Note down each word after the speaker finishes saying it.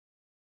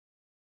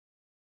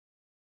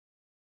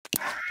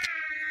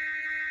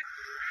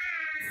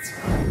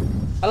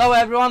Hello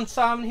everyone,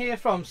 Simon here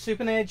from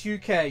Supernerds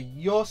UK,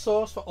 your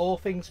source for all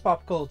things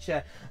pop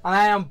culture, and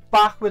I am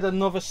back with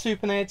another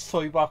Supernerds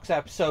ToyBox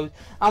episode,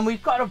 and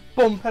we've got a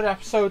bumper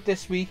episode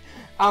this week,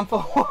 and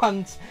for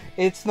once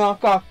it's not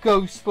got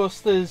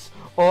Ghostbusters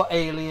or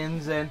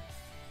aliens in.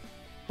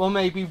 Well,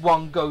 maybe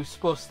one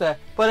Ghostbuster,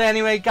 but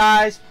anyway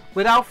guys,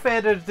 without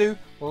further ado,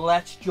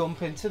 let's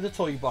jump into the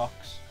toy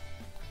box.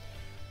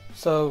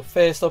 So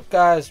first up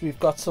guys, we've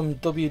got some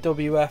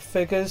WWF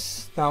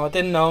figures. Now I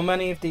didn't know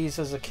many of these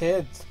as a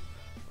kid,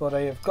 but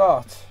I have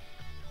got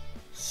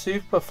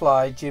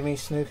Superfly Jimmy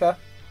Snooker,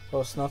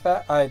 or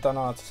Snooker, I don't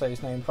know how to say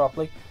his name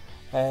properly.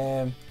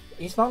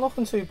 He's not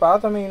looking too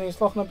bad. I mean,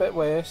 he's looking a bit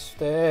worse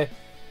there.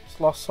 He's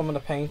lost some of the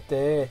paint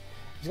there.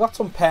 He's got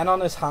some pen on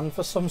his hand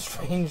for some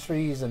strange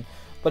reason,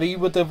 but he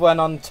would have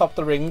went on top of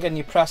the ring and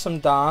you press him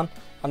down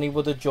and he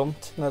would have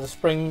jumped. Now the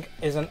spring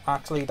isn't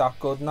actually that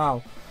good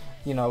now.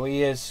 You know,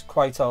 he is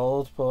quite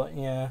old, but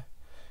yeah,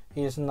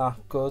 he isn't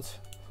that good.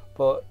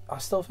 But I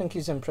still think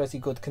he's in pretty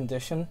good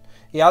condition.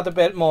 He had a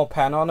bit more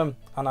pen on him,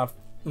 and I've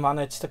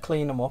managed to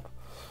clean him up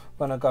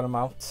when I got him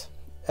out.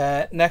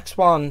 Next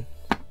one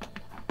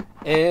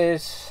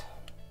is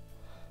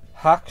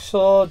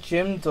Hacksaw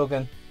Jim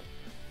Duggan.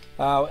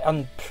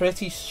 I'm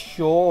pretty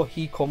sure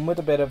he come with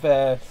a bit of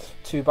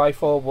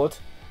 2x4 wood,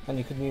 and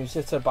you can use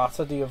it to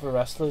batter the other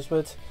wrestlers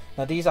with.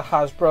 Now these are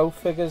Hasbro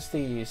figures,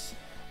 these.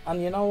 And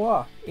you know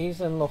what? He's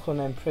looking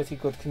in pretty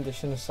good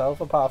condition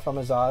himself, apart from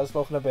his eyes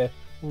looking a bit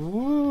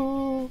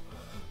woo.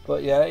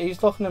 But yeah,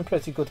 he's looking in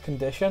pretty good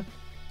condition.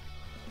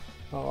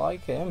 I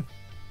like him.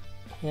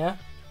 Yeah.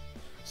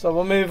 So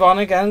we'll move on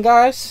again,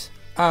 guys.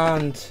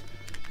 And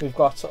we've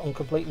got something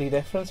completely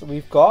different.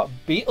 We've got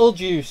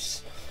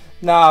Beetlejuice.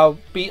 Now,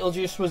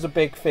 Beetlejuice was a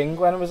big thing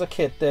when I was a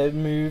kid. The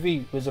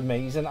movie was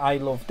amazing. I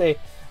loved it.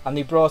 And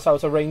they brought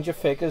out a range of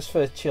figures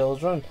for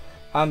children.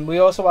 And we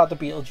also had the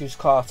Beetlejuice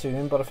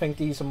cartoon, but I think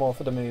these are more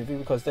for the movie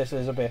because this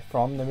is a bit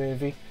from the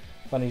movie,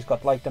 when he's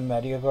got like the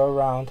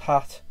merry-go-round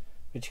hat,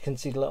 which you can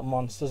see the little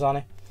monsters on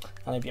it.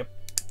 And if you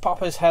pop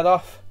his head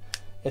off,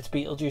 it's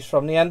Beetlejuice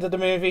from the end of the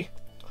movie,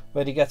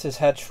 where he gets his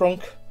head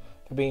shrunk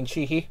for being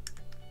cheeky.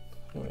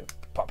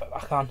 Pop it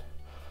back on.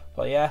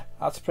 But yeah,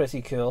 that's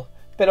pretty cool.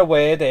 Bit of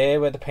wear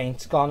there where the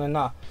paint's gone and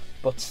that,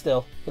 but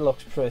still, it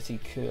looks pretty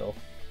cool.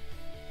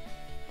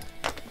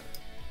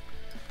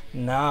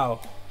 Now,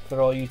 for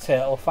all you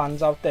Turtle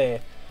fans out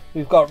there,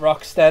 we've got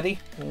Rocksteady,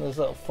 and there's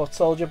a little foot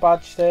soldier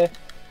badge there.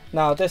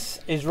 Now this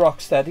is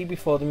Rocksteady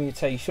before the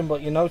mutation, but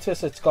you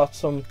notice it's got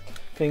some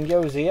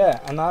fingers here,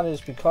 and that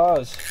is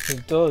because he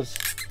does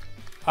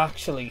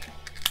actually,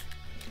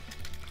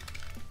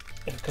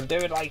 it can do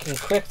it like in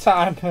quick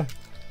time,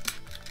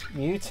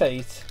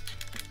 mutate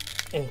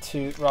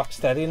into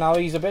Rocksteady. Now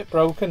he's a bit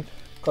broken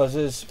because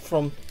his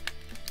front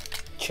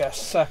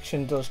chest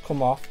section does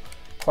come off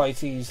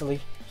quite easily,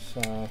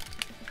 so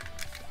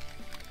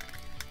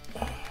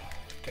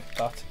get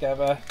that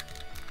together,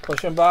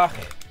 push him back,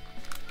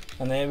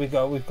 and there we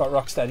go, we've got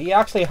Rocksteady. He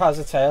actually has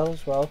a tail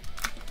as well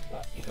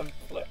that you can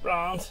flip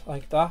round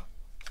like that,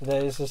 so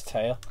there's his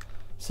tail,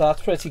 so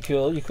that's pretty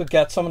cool. You could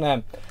get some of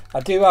them. I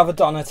do have a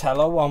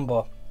Donatello one,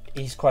 but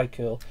he's quite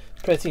cool,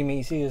 pretty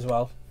meaty as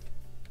well.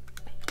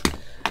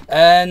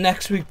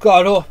 Next we've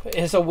got up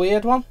is a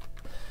weird one,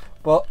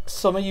 but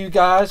some of you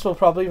guys will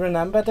probably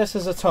remember this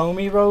is a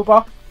Tommy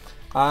robot,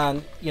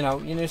 and you know,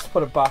 you used to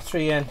put a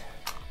battery in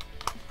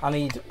and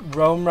he'd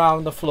roam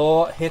around the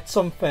floor, hit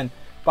something,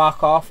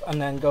 back off,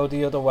 and then go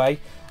the other way.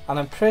 And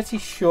I'm pretty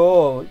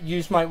sure,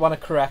 you might want to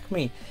correct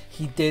me,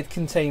 he did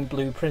contain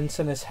blueprints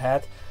in his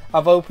head.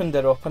 I've opened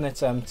it up and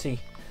it's empty.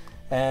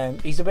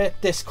 He's a bit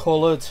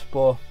discoloured,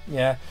 but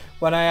yeah,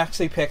 when I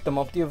actually picked him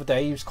up the other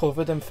day, he was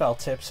covered in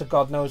felt tips, so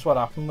God knows what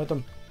happened with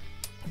him.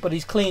 But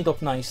he's cleaned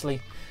up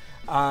nicely,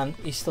 and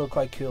he's still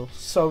quite cool.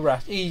 So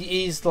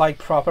he's like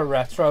proper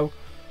retro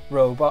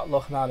robot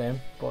looking at him,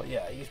 but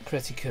yeah, he's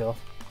pretty cool.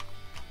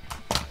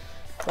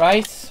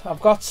 Right,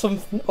 I've got some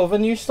other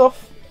new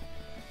stuff,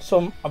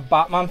 some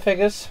Batman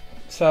figures.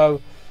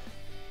 So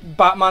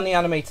Batman the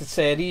animated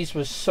series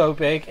was so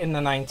big in the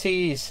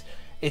 90s,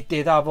 it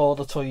did have all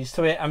the toys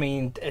to it. I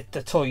mean,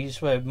 the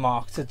toys were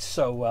marketed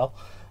so well.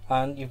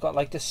 And you've got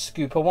like this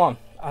Scooper one,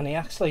 and he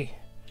actually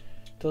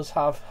does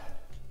have,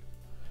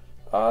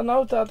 oh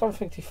no, I don't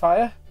think they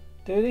fire,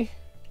 do they?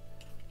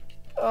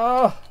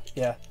 Oh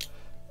yeah,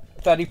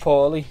 very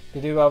poorly.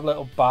 They do have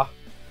little bat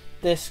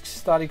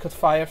discs that he could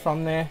fire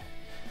from there,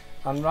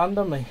 and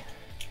randomly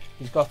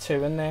he's got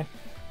two in there,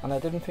 and I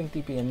didn't think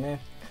they'd be in there.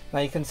 Now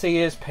you can see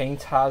his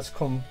paint has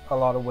come a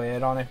lot of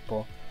wear on it,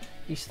 but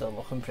he's still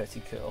looking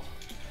pretty cool.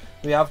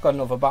 We have got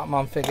another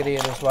Batman figure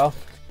here as well,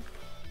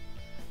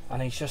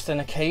 and he's just in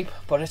a cape,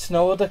 but it's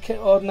no other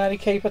ordinary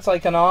cape, it's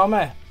like an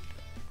armour,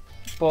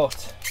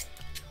 but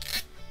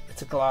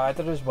it's a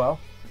glider as well,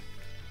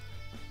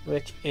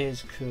 which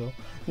is cool.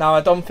 Now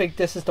I don't think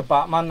this is the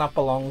Batman that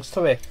belongs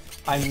to it,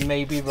 I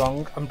may be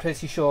wrong. I'm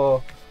pretty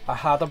sure I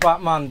had a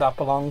Batman that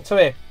belonged to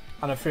it,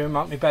 and I threw him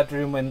out my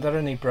bedroom window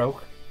and he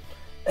broke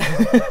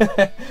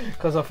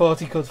because I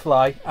thought he could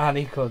fly and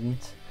he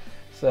couldn't.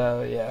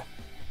 So yeah.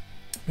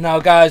 Now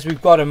guys,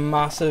 we've got a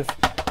massive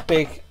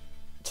big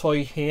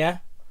toy here,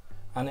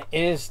 and it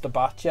is the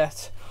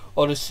Batjet,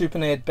 or as Super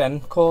Nerd Ben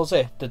calls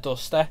it, the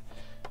Duster.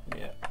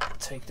 Yeah,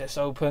 take this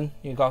open.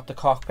 You got the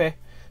cockpit.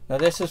 Now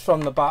this is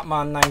from the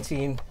Batman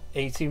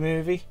 1980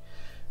 movie.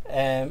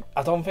 I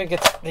don't think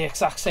it's the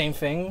exact same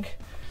thing.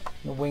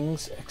 The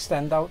wings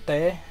extend out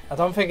there. I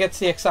don't think it's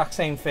the exact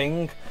same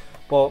thing,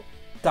 but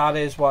that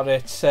is what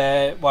it's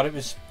what it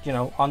was, you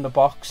know, on the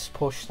box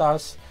pushed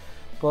as.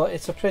 But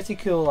it's a pretty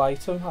cool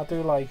item. I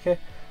do like it,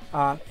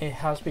 and it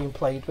has been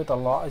played with a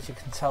lot, as you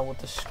can tell with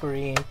the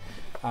screen,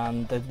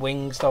 and the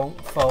wings don't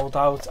fold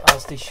out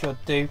as they should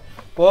do,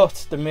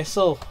 but the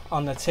missile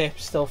on the tip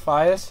still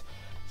fires.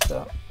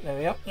 So there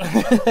we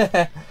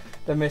go.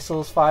 The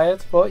missile's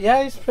fired, but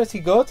yeah, it's pretty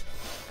good,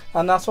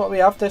 and that's what we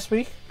have this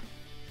week.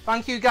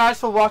 Thank you guys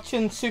for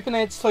watching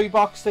Supernerds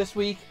ToyBox this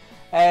week.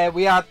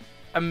 We had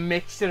a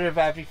mixture of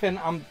everything.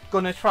 I'm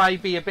gonna try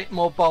be a bit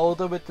more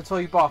bolder with the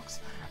toy box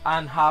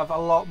and have a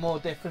lot more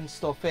different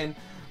stuff in.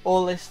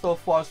 All this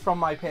stuff was from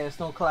my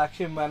personal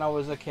collection when I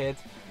was a kid,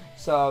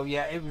 so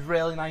yeah, it was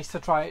really nice to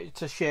try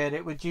to share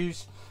it with you.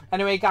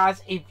 Anyway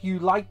guys, if you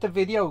liked the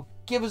video,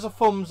 give us a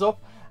thumbs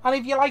up, and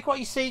if you like what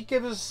you see,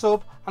 give us a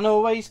sub, and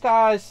always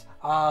guys,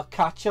 I'll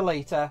catch you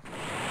later.